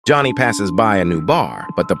Johnny passes by a new bar,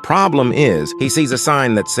 but the problem is he sees a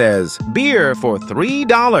sign that says, "Beer for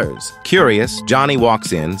 $3." Curious, Johnny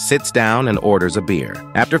walks in, sits down, and orders a beer.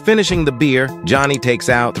 After finishing the beer, Johnny takes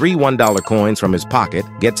out 3 $1 coins from his pocket,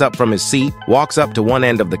 gets up from his seat, walks up to one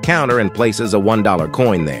end of the counter and places a $1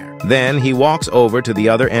 coin there. Then he walks over to the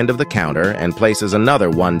other end of the counter and places another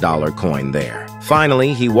 $1 coin there.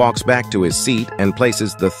 Finally, he walks back to his seat and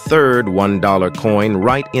places the third $1 coin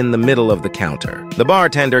right in the middle of the counter. The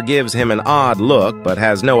bartender gives him an odd look but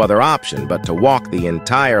has no other option but to walk the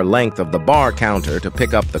entire length of the bar counter to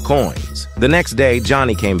pick up the coins. The next day,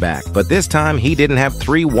 Johnny came back, but this time he didn't have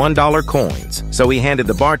 3 $1 coins, so he handed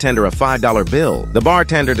the bartender a $5 bill. The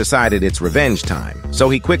bartender decided it's revenge time, so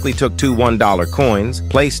he quickly took 2 $1 coins,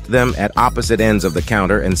 placed them at opposite ends of the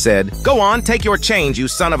counter, and said, "Go on, take your change, you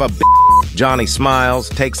son of a b***." Johnny smiles,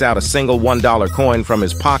 takes out a single $1 coin from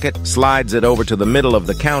his pocket, slides it over to the middle of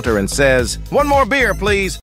the counter, and says, "One more beer, please."